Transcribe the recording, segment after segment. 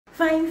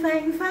Fine,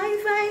 fine, fine,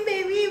 fine,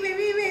 baby,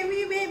 baby,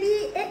 baby,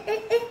 baby.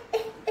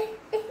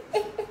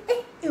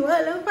 You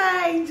wanna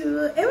find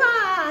you? Come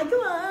on.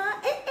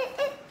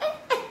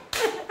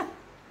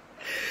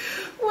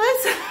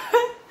 What's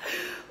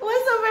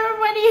up,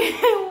 everybody?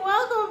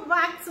 Welcome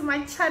back to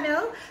my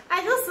channel.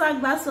 I just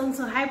sang that song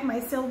to hype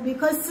myself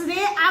because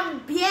today I'm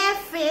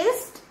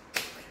barefaced.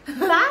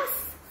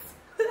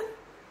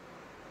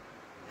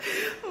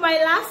 On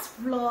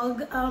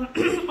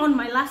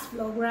my last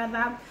vlog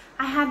rather,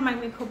 I had my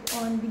makeup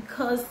on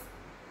because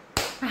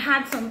I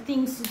had some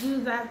things to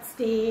do that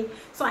day,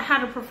 so I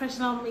had a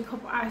professional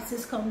makeup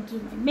artist come do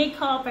my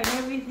makeup and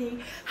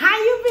everything. How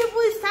you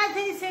people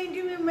started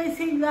sending me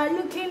message, you are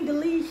looking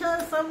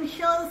delicious, some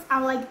shows.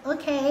 I'm like,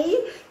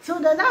 okay,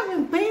 so does that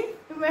mean pain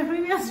in my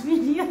previous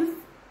videos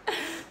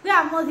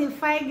that I'm not a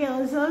fine girl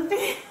or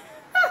something?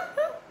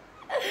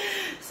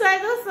 So I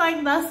just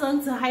like that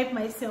song to hype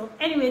myself.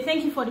 Anyway,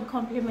 thank you for the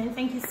compliment.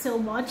 Thank you so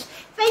much.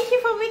 Thank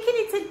you for making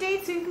it a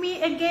date with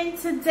me again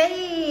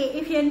today.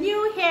 If you're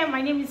new here,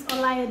 my name is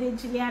Olayode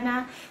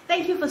Juliana.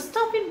 Thank you for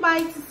stopping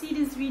by to see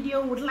this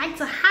video. Would like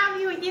to have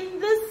you in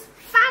this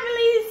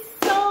family,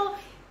 so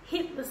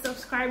hit the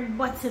subscribe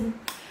button.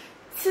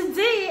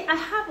 Today I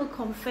have a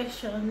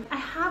confession. I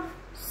have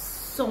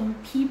some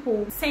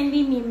people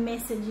sending me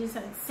messages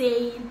and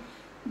saying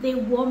they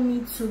want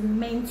me to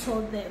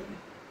mentor them.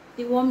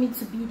 They want me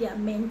to be their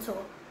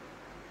mentor.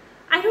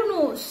 I don't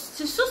know, it's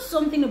just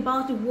something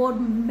about the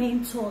word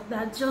mentor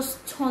that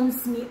just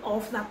turns me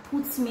off, that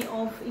puts me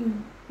off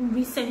in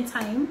recent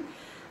time.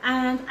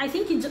 And I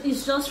think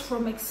it's just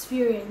from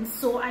experience.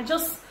 So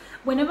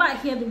whenever I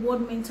hear the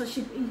word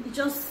mentorship, it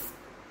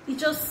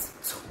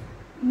just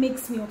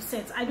makes me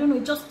upset. I don't know,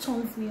 it just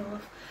turns me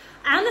off.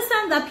 I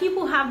understand that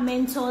people have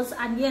mentors,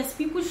 and yes,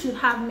 people should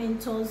have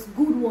mentors,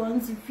 good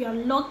ones. If you're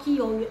lucky,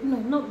 or no,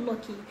 not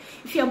lucky,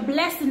 if you're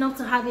blessed enough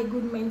to have a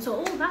good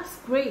mentor, oh, that's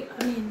great.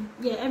 I mean,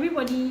 yeah,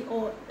 everybody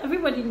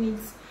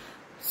needs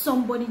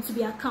somebody to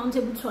be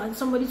accountable to and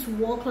somebody to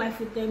walk life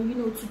with them, you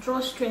know, to draw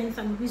strength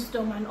and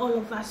wisdom and all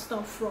of that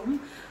stuff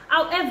from.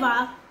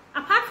 However,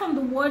 apart from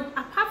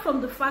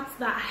the fact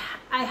that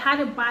I had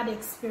a bad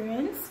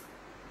experience,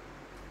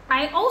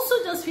 I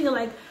also just feel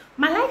like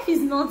my life is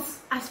not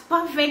as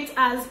perfect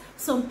as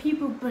some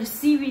people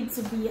perceive it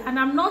to be, and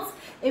I'm not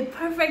a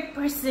perfect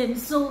person,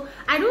 so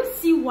I don't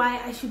see why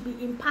I should be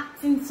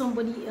impacting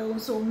somebody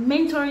else or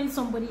mentoring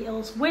somebody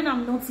else when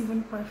I'm not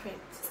even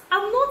perfect.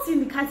 I'm not in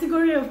the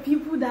category of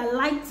people that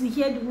like to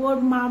hear the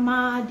word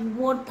mama, the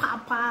word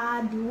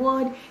papa, the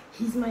word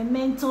he's my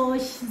mentor,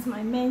 she's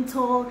my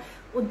mentor,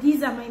 or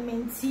these are my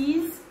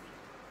mentees.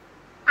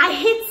 I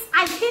hate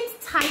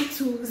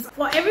titles.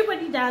 For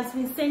everybody that has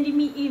been sending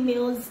me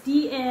emails,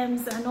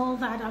 DMs and all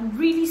that, I'm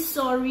really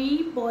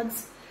sorry, but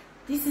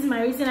this is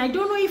my reason. I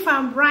don't know if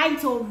I'm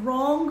right or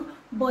wrong,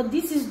 but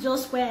this is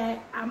just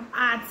where I'm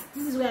at.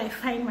 This is where I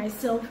find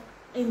myself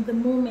in the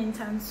moment,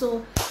 and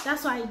so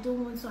that's why I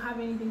don't want to have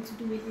anything to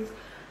do with this.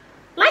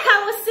 Like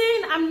I was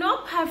saying, I'm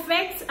not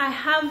perfect. I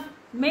have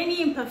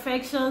many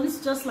imperfections,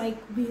 just like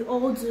we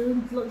all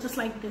do, just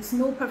like there's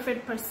no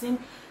perfect person.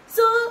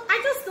 So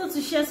I just thought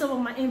to share some of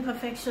my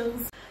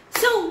imperfections.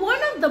 So one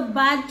of the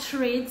bad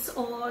traits,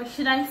 or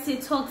should I say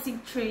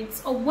toxic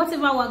traits, or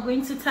whatever we're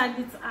going to tag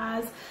it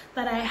as,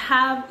 that I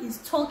have is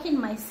talking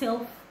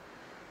myself.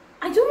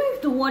 I don't know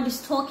if the word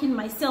is talking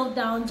myself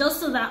down,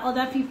 just so that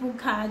other people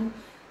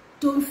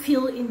don't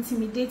feel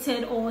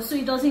intimidated, or so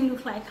it doesn't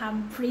look like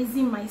I'm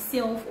praising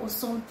myself or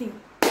something.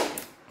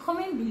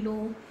 Comment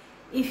below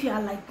if you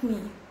are like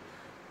me.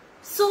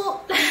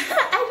 So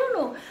I don't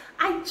know,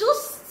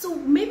 so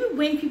maybe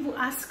when people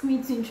ask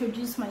me to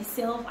introduce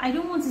myself, I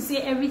don't want to say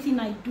everything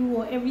I do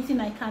or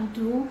everything I can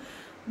do,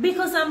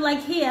 because I'm like,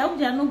 hey, I hope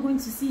they are not going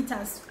to see it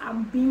as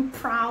I'm being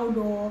proud,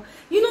 or,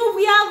 you know,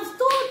 we have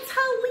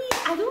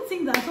I don't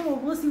think that some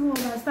of us even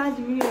understand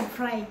the real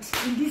pride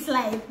in this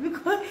life,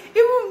 because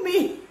even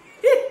me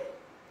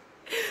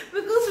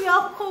because we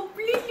are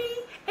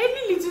completely,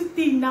 any little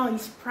thing now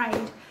is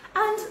pride.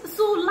 And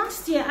so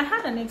last year I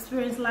had an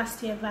experience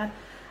that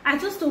I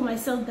just told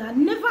myself that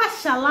never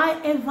shall I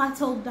ever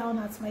talk down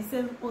at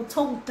myself or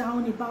talk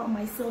down about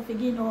myself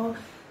again, or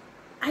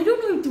I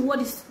don't know if the word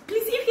is,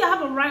 please, if you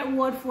have a right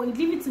word for it,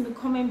 leave it in the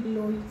comment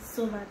below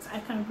so that I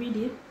can read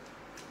it.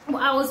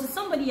 But I was with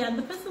somebody and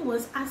the person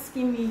was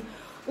asking me,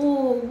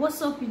 oh,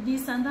 what's up with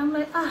this? And I'm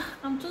like, I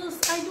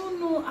don't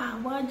know,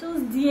 but I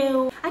just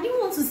deal. I didn't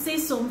want to say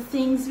some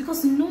things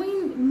because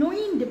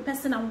knowing the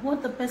person and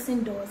what the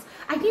person does,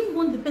 I didn't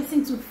want the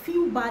person to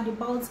feel bad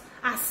about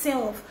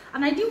herself,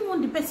 and I didn't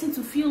want the person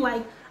to feel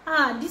like,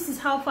 this is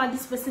how far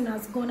this person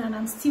has gone and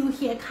I'm still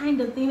here,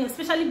 kind of thing,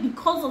 especially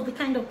because of the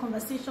kind of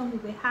conversation we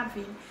were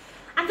having.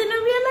 And then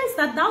I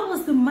realized that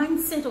was the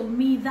mindset of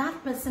me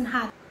that person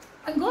had,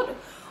 and God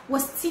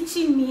was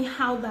teaching me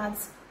how that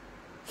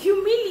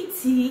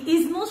humility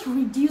is not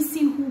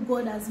reducing who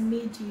God has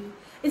made you.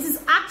 it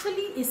is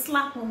actually a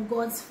slap on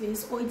God's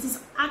face, or it is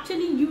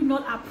actually you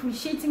not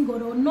appreciating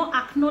God or not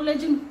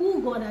acknowledging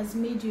who God has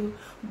made you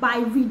by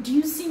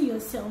reducing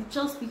yourself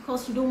just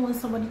because you don't want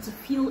somebody to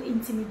feel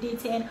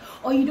intimidated,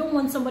 or you don't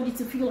want somebody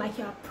to feel like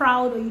you're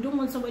proud, or you don't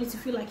want somebody to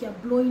feel like you're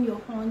blowing your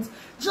horns.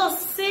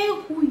 Just say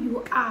who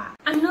you are.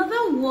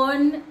 Another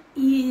one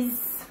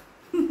is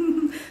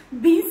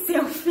being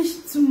selfish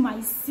to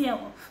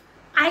myself.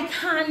 I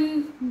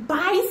can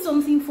buy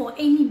something for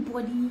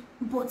anybody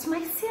but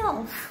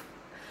myself.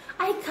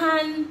 I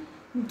can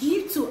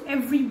give to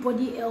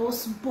everybody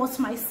else but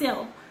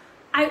myself.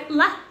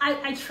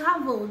 I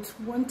traveled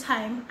one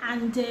time,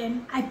 and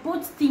I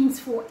bought things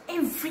for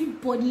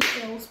everybody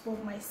else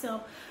but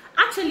myself.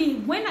 Actually,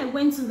 when I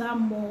went to that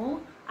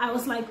mall, I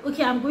was like,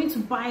 okay, I'm going to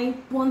buy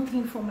one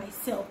thing for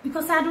myself,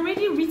 because I had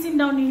already written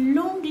down a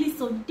long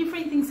list of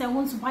different things I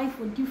want to buy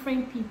for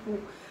different people.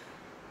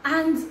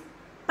 And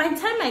by the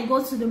time I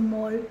got to the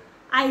mall,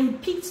 I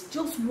picked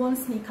just one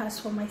sneakers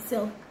for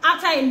myself.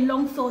 After a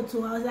long thought,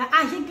 so I was like,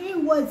 I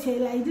didn't want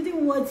it. Like, I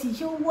didn't want it.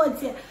 She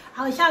want it.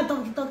 I was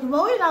talking. But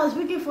when I was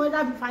looking for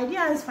that, I didn't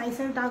ask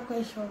myself that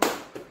question.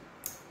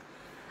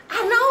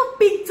 I now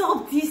picked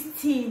up this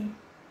thing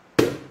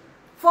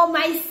for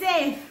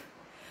myself.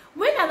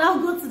 When I now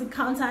go to the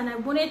counter and I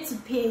wanted to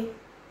pay,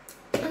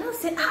 and I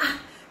said,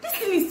 this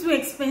thing is too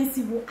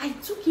expensive. I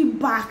took it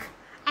back.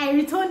 I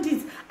returned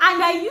it,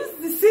 and I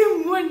used the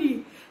same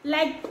money.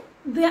 Like,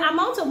 the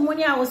amount of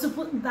money I was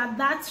supposed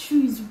that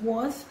shoe is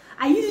worth,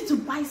 I used it to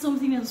buy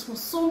something else for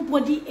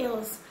somebody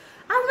else.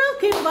 I now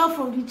came back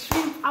from the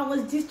trip. I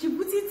was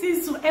distributing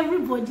things to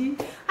everybody, and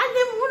then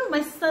one of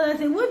my sisters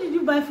said, "What did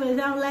you buy for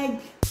yourself?" I'm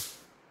like,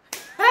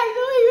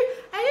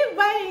 I didn't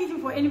buy anything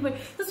for anybody.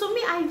 So for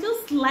me, I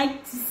just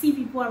like to see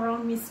people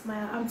around me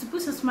smile, to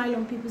put a smile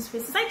on people's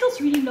faces. I just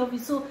really love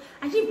it. So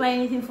I didn't buy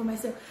anything for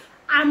myself.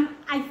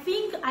 I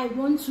think I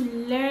want to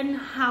learn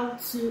how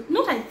to,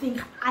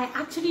 I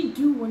actually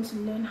do want to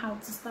learn how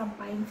to start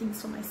buying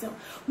things for myself.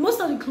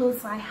 Most of the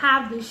clothes I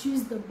have, the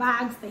shoes, the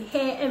bags, the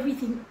hair,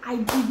 everything, I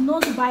did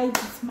not buy it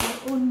with my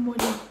own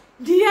money.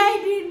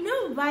 I did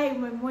not buy it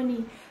with my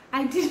money.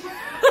 I did.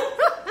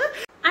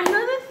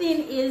 Another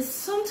thing is,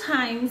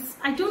 sometimes,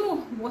 I don't know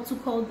what to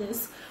call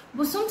this,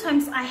 but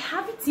sometimes I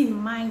have it in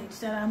mind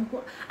that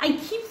I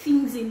keep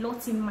things a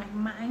lot in my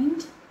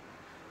mind,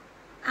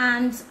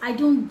 and I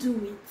don't do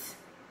it.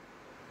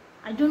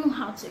 I don't know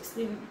how to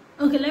explain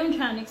it. Okay, let me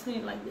try and explain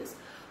it like this.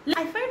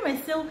 I find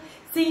myself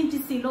saying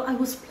this a lot. I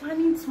was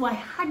planning to, I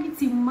had it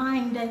in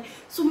mind.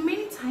 So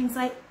many times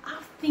I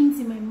have things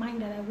in my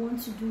mind that I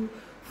want to do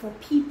for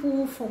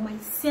people, for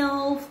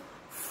myself,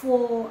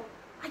 for,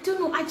 I don't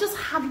know, I just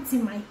have it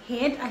in my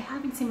head. I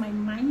have it in my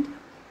mind,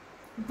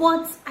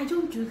 but I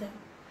don't do them.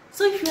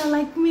 So if you are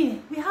like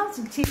me, we have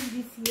to change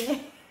this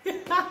year.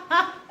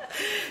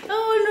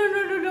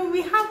 Oh, no,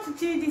 we have to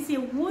change this year.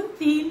 One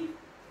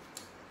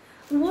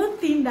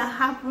thing that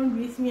happened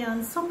with me,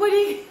 and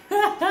somebody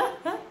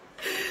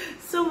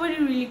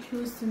really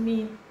close to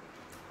me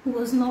who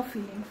was not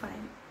feeling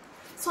fine.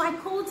 So I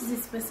called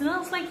this person. I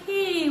was like,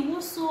 hey,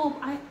 what's up?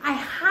 I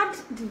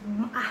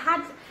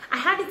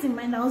had it in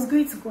mind. I was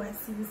going to go and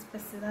see this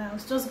person. I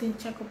was just going to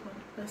check up on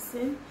the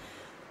person.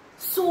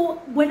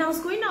 So when I was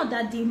going out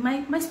that day,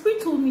 my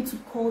spirit told me to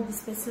call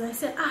this person. I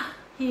said,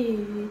 hey,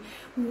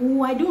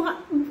 I don't have,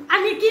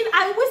 and again,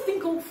 I always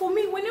think for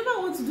me, whenever I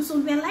want to do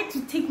something, I like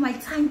to take my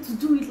time to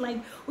do it.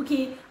 Like,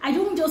 okay, I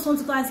don't just want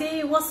to go and say,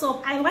 hey, what's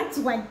up? I like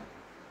to like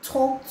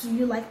talk to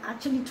you, like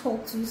actually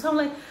talk to you. So I'm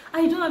like,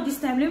 I don't have this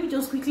time, let me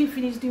just quickly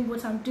finish doing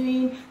what I'm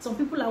doing. Some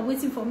people are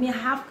waiting for me. I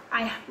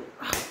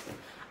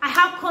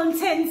have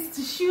content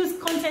to shoot,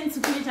 content to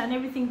create, and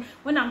everything.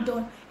 When I'm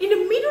done, in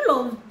the middle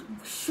of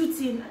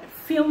shooting,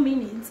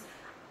 filming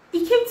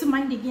it came to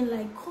mind again,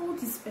 like, call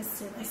this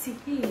person. I said,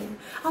 hey,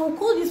 I will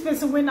call this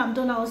person when I'm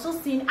done. I was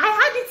just saying, I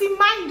had it in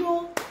mind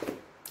though.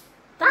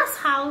 That's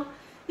how,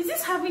 is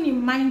this having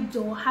in mind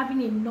or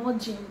having a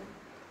nudging?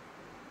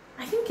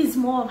 I think it's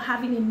more of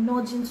having a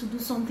nudging to do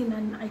something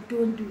and I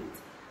don't do it.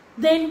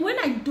 Then when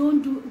I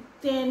don't do it,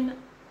 then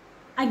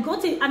I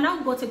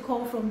now got a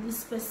call from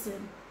this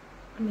person.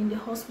 I'm in the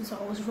hospital.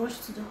 I was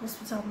rushed to the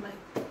hospital. I'm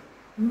like,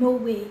 no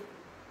way.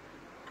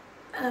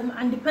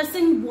 And the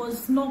person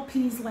was not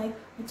pleased. Like,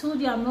 I told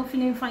you I'm not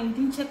feeling fine. You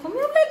didn't check on me.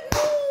 I'm like, no,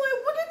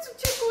 I wanted to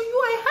check on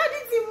you. I had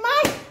it in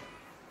mind.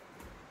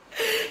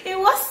 It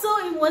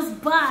was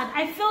bad.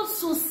 I felt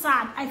so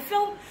sad. I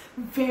felt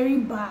very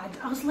bad.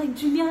 I was like,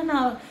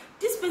 Juliana,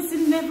 this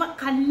person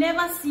can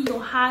never see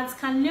your heart,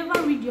 can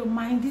never read your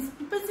mind. This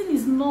person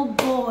is not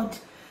God.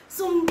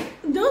 So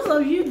those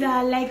of you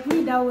that are like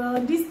me, that were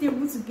on this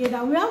table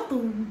together, we have to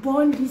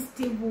bond this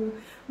table.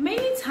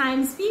 Many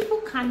times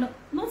people cannot,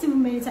 not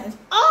even many times,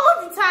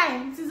 all the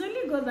time, it is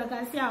only God that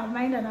can see our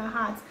mind and our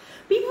hearts.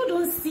 People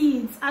don't see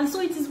it, and so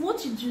it is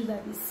what you do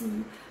that they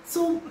see.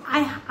 So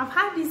I've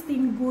had this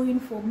thing going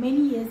for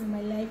many years in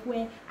my life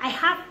where I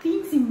have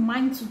things in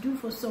mind to do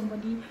for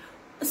somebody.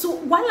 So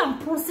while I'm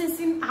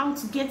processing how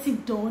to get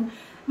it done,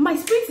 my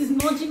spirit is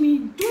nudging me,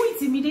 do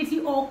it immediately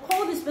or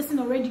call this person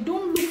already.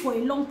 Don't look for a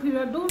long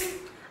period.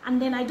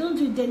 and then I don't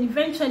do it, then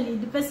eventually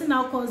the person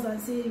now calls and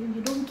say,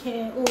 you don't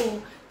care,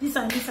 oh, this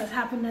and this has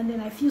happened, and then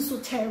I feel so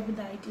terrible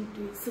that I didn't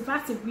do it. So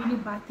that's a really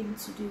bad thing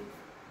to do.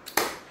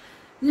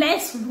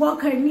 Let's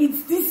work on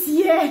it this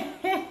year.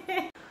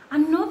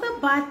 Another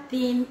bad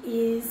thing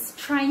is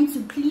trying to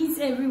please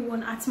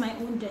everyone at my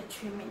own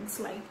detriment,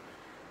 like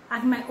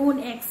at my own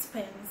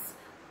expense.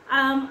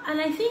 And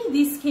I think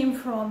this came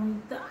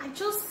from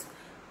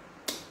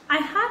I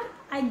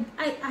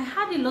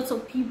had a lot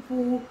of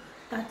people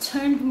that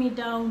turned me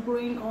down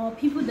growing up,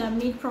 people that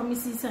made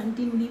promises and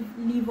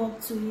didn't live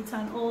up to it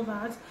and all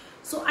that.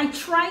 So I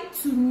try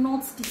to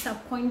not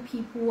disappoint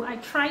people. I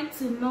try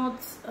to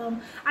not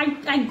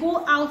I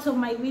go out of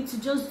my way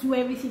to just do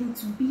everything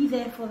to be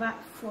there for the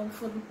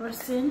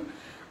person.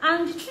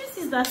 And the truth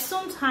is that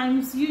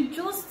sometimes you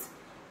just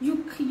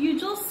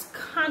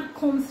can't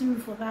come through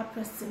for that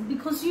person,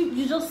 because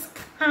you just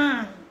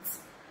can't.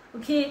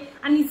 Okay,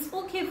 and it's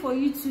okay for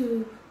you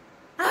to,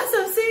 as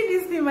I'm saying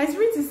this thing, my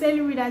spirit is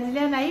telling me that,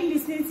 Juliana, are you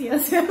listening to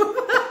yourself?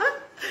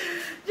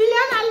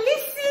 Juliana,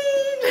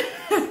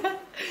 listen.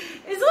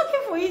 It's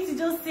okay for you to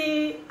just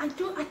say, I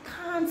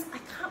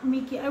can't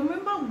make it. I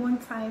remember one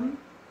time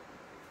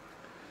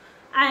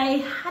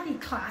I had a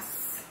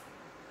class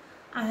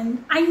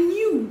and I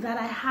knew that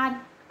I had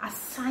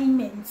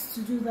assignments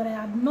to do that I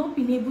had not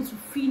been able to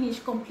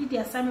complete the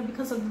assignment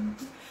because of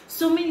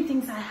so many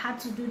things I had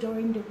to do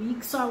during the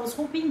week. So I was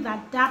hoping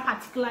that that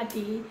particular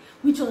day,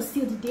 which was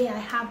still the day I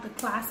had the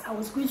class, I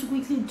was going to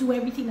quickly do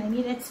everything I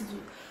needed to do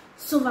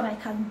so that I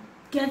can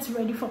get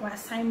ready for my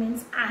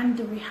assignments and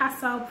the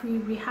rehearsal,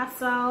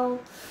 pre-rehearsal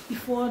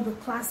before the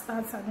class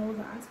starts and all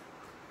that.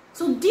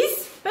 So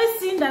this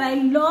person that I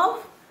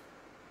love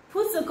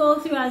puts a call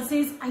through and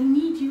says, I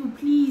need you,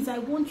 please, I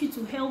want you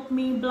to help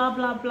me, blah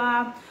blah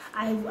blah.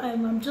 I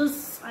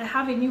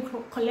have a new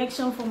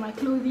collection for my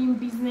clothing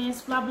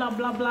business, blah blah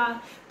blah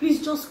blah.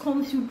 Please just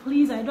come through,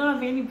 please. I don't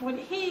have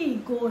anybody. Hey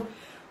God,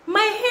 my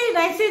head,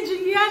 I said,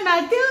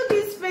 Juliana, tell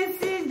this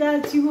person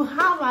that you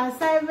have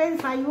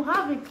assignments and you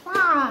have a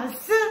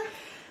class.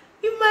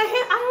 In my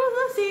head, I was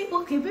not saying,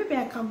 okay, maybe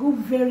I can go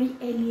very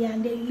early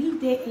and then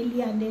leave there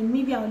early, and then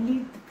maybe I'll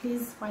leave the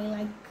place by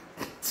like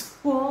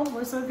 12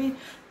 or something,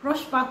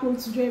 rush back home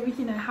to do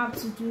everything I have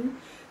to do.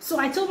 So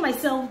I told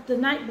myself the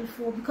night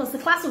before, because the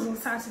class was on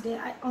Saturday,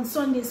 on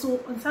Sunday,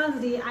 so on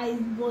Saturday I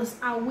was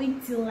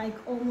awake till like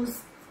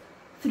almost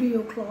 3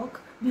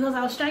 o'clock because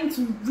I was trying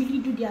to really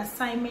do the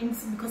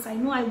assignments, because I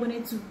know I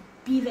wanted to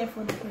be there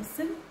for the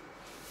person.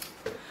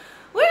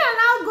 When I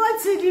now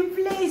got to the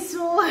place,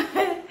 so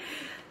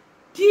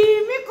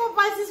the makeup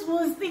artist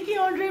was taking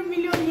 100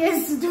 million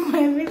years to do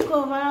my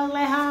makeup, and I was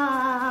like,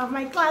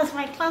 my class,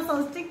 I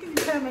was taking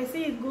the time. I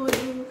said, go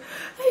do,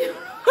 I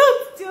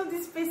don't tell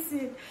this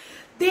person.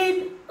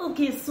 Then,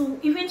 okay, so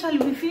eventually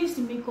we finished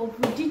the makeup,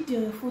 we did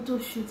the photo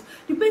shoot.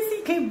 The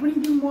person kept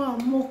bringing more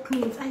and more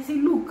clothes. I said,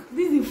 look,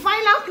 this is the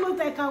final clothes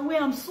I can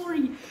wear, I'm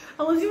sorry.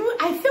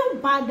 I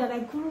felt bad that I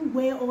couldn't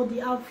wear all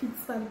the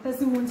outfits that the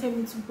person wanted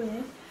me to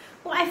wear.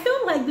 But I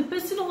felt like the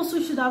person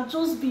also should have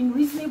just been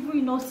reasonable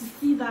enough to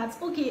see that,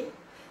 okay,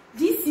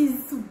 this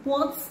is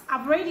what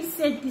I've already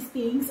said, these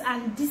things,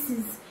 and this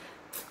is,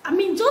 I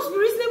mean, just be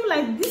reasonable,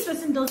 like this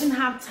person doesn't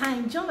have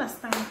time. Do you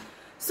understand?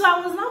 So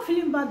I was now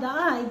feeling bad that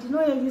I did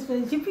not hear this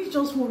person. She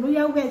just want to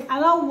hear words. I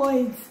don't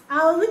want.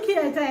 I was looking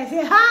at her and I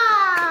said,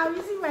 I'm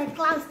using my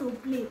class to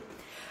play.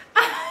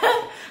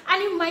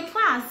 And in my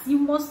class,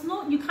 you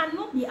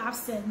cannot be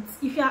absent.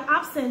 If you are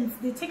absent,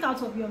 they take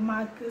out of your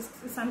mark.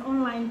 It's an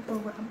online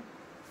program.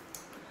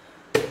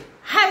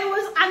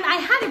 I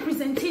had a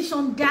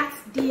presentation that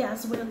day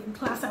as well in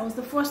class. I was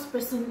the first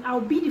person. I'll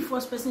be the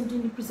first person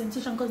doing the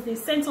presentation because they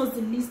sent us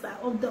the list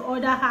of the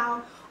order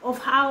how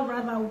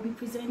I will be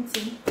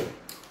presenting.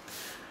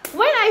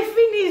 When I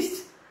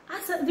finished,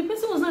 the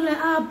person was not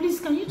like, please,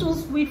 can you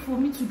just wait for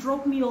me to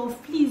drop me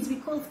off, please,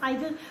 because I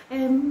did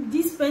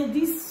this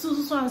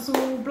so and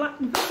so black.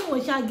 The person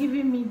was just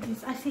giving me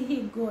this. I said,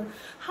 hey God,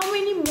 how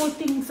many more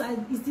things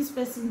is this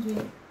person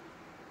doing?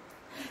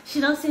 She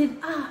now said,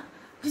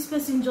 this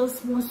person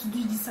just wants to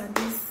do this and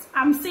this.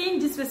 I'm saying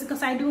this person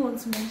because I don't want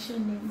to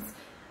mention names.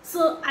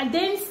 So I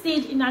then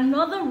stayed in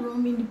another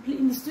room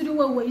in the studio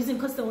where we were using,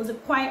 because there was a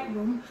quiet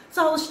room.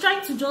 So I was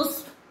trying to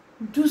just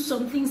do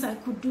some things I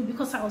could do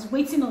because I was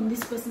waiting on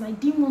this person. I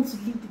didn't want to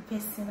leave the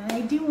person and I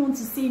didn't want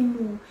to say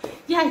no.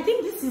 Yeah, I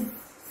think this is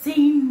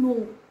saying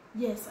no.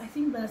 Yes, I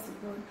think that's the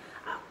word.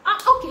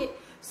 Okay,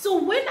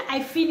 so when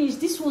I finished,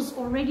 this was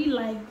already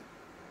like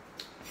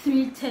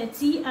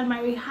 3:30 and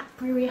my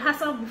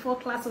pre-rehearsal before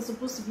class was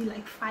supposed to be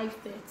like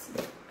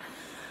 5:30.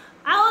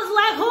 I was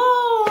like,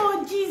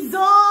 oh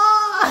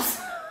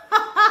Jesus.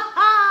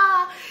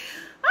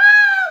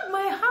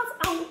 My heart,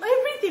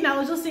 everything I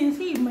was just saying,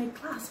 see, my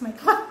class, that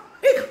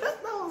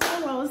was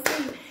all I was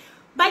saying.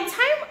 By the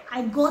time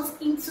I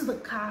got into the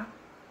car,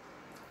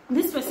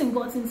 this person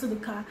got into the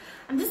car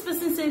and this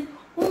person said,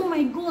 oh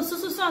my God, so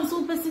and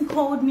so person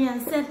called me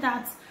and said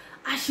that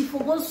she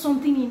forgot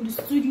something in the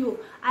studio.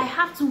 I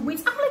have to wait.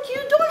 I'm like,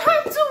 you don't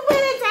have to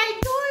wait. I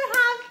don't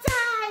have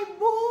time,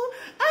 boo.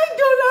 I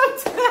don't have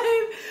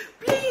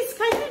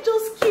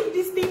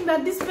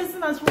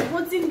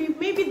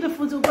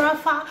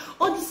photographer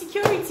or the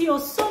security or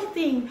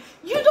something.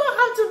 You don't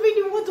have to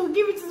really want to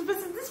give it to this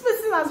person. This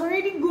person has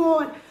already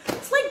gone.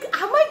 It's like,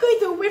 am I going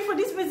to wait for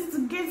this person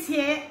to get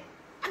here?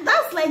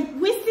 That's like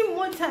wasting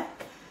more time.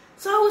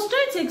 So I was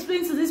trying to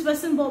explain to this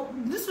person, but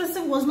this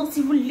person was not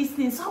even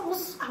listening. So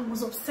I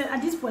was upset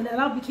at this point, and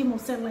I became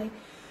upset. Like,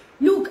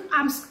 look,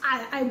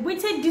 I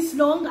waited this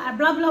long, I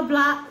blah blah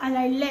blah, and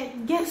I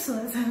let. Guess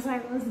what? As I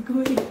was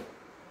going,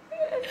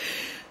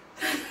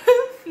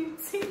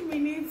 15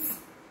 minutes.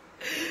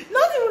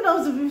 Not even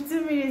up to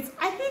 15 minutes.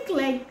 I think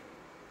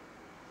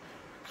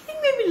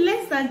maybe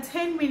less than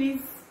 10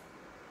 minutes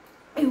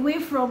away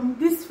from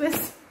this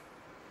person.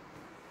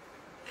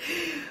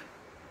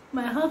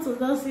 My heart was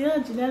just saying, oh,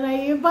 Juliana,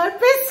 you're a bad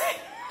person.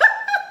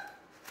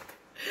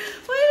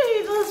 Why don't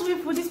you just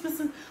wait for this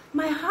person?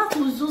 My heart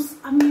was just,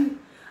 I mean,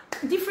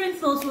 different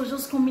thoughts were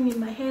just coming in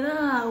my head.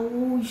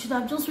 Oh, you should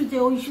have just waited.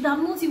 Oh, you should have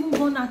not even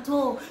gone at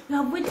all. You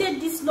have waited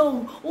this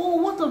long. Oh,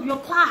 what of your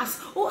class?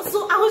 Oh,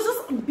 so I was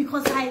just,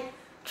 because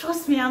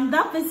trust me, I'm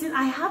that person.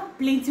 I have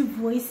plenty of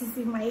voices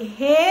in my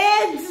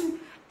head.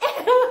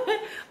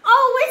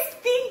 Always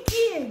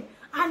thinking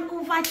and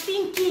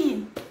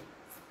overthinking.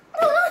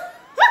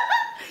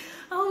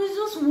 I was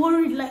just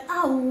worried, like,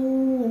 oh,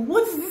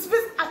 what is this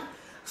person?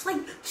 It's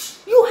like,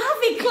 you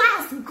have a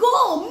class,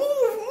 go,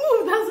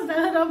 move. That's what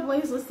another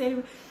voice was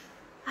saying.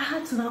 I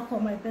had to now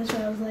call my best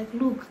friend. I was like,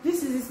 look,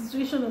 this is the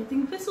situation of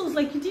things. The person was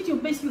like, you did your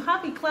best, you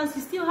have a class,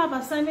 you still have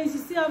assignments, you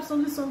still have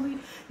something.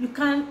 You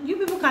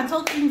people can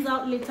talk things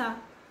out later.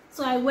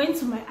 So I went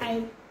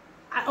to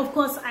of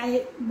course,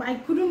 I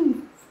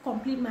couldn't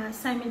complete my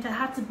assignment. I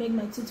had to beg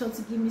my tutor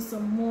to give me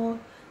some more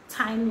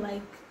time,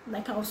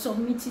 like I'll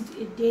submit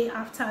it a day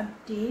after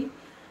day.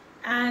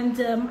 And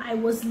I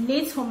was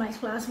late for my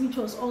class, which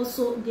was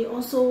also, they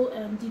also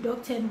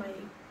deducted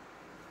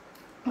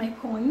my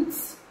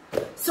points.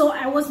 So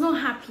I was not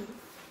happy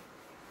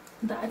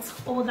that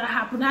all that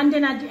happened. And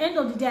then at the end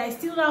of the day, I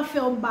still now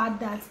felt bad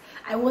that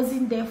I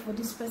wasn't there for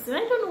this person. I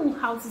don't know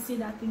how to say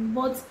that thing,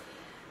 but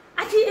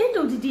at the end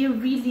of the day,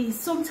 really,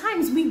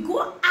 sometimes we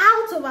go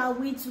out of our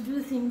way to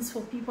do things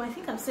for people. I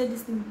think I've said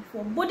this thing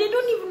before, but they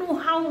don't even know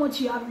how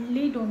much you have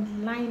laid on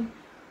the line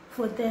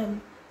for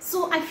them.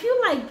 So I feel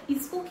like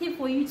it's okay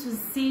for you to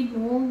say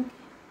no.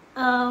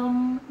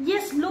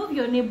 Yes, love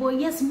your neighbor.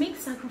 Yes, make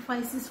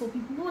sacrifices for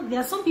people. But there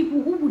are some people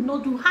who would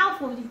not do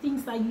half of the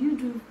things that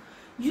you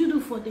do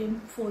for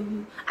them, for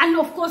you. And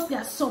of course, there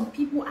are some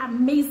people,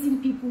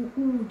 amazing people,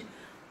 who would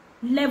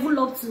level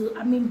up to,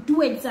 I mean,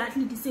 do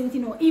exactly the same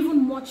thing or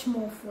even much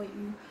more for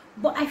you.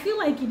 But I feel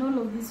like in all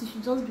of this, you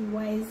should just be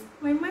wise.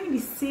 My mind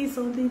is saying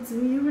something to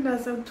me even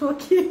as I'm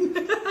talking.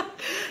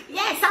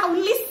 Yes, I'll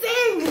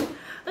listen.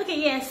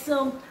 Okay, yes,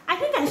 so I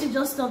think I should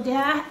just stop there.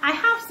 I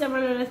have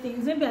several other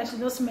things. Maybe I should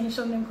just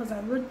mention them because I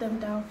wrote them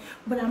down,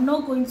 but I'm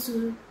not going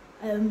to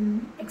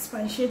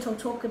expatiate or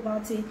talk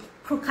about it.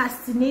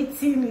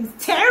 Procrastinating is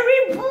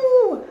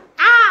terrible.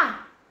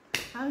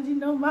 I'm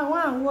the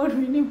 #1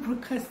 award-winning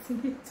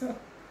procrastinator.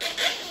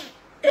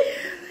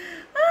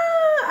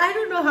 I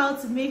don't know how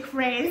to make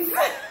friends.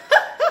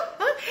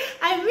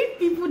 I meet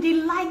people, they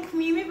like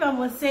me. Maybe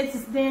I'm upset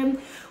with them.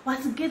 We're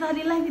together,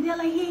 they like me. They're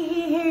like,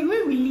 hey,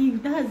 when we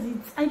leave, that's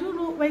it. I don't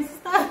know, my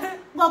sister,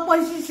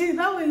 she said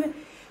that was,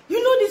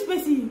 you know this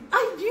person.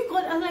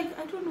 I'm like,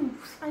 I don't know.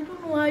 I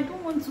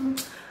don't want to.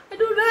 I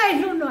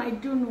don't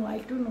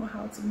know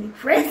how to make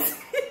friends.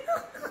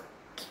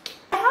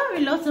 I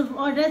have a lot of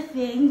other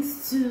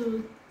things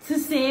to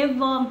say,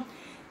 but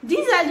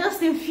these are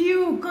just a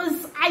few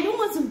because I don't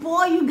want to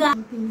bore you guys.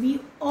 We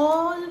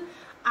all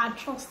are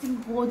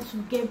trusting God to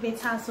get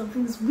better at some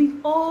things. We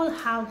all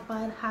have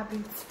bad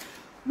habits.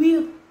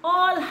 We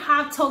all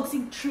have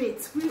toxic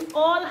traits. We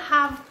all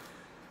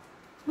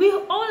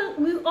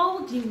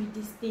deal with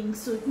these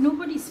things. So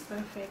nobody's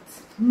perfect.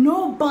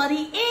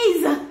 Nobody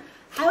is.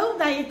 I hope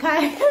that you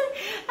can. I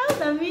hope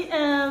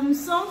that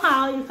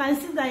somehow you can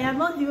see that you're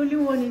not the only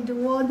one in the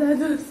world that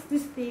does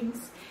these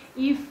things.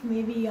 If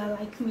maybe you are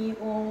like me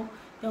or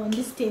you're on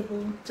this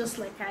table, just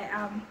like I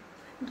am.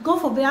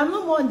 God forbid, I'm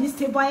not more on this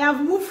table. I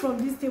have moved from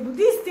this table.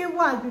 This table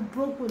has been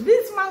broken.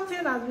 This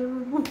mountain has been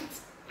removed.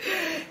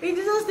 It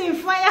is just a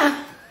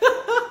fire.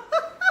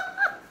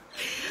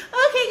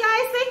 Okay,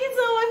 guys, thank you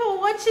so much for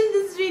watching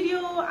this video.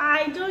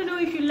 I don't know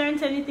if you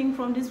learned anything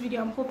from this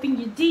video. I'm hoping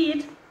you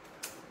did.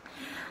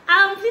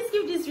 Please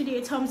give this video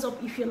a thumbs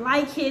up if you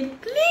like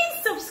it.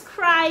 Please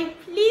subscribe.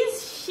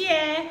 Please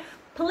share.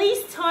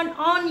 Please turn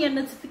on your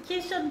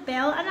notification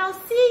bell, and I'll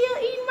see you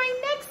in my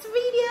next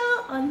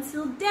video.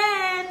 Until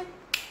then,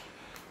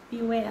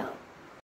 be well.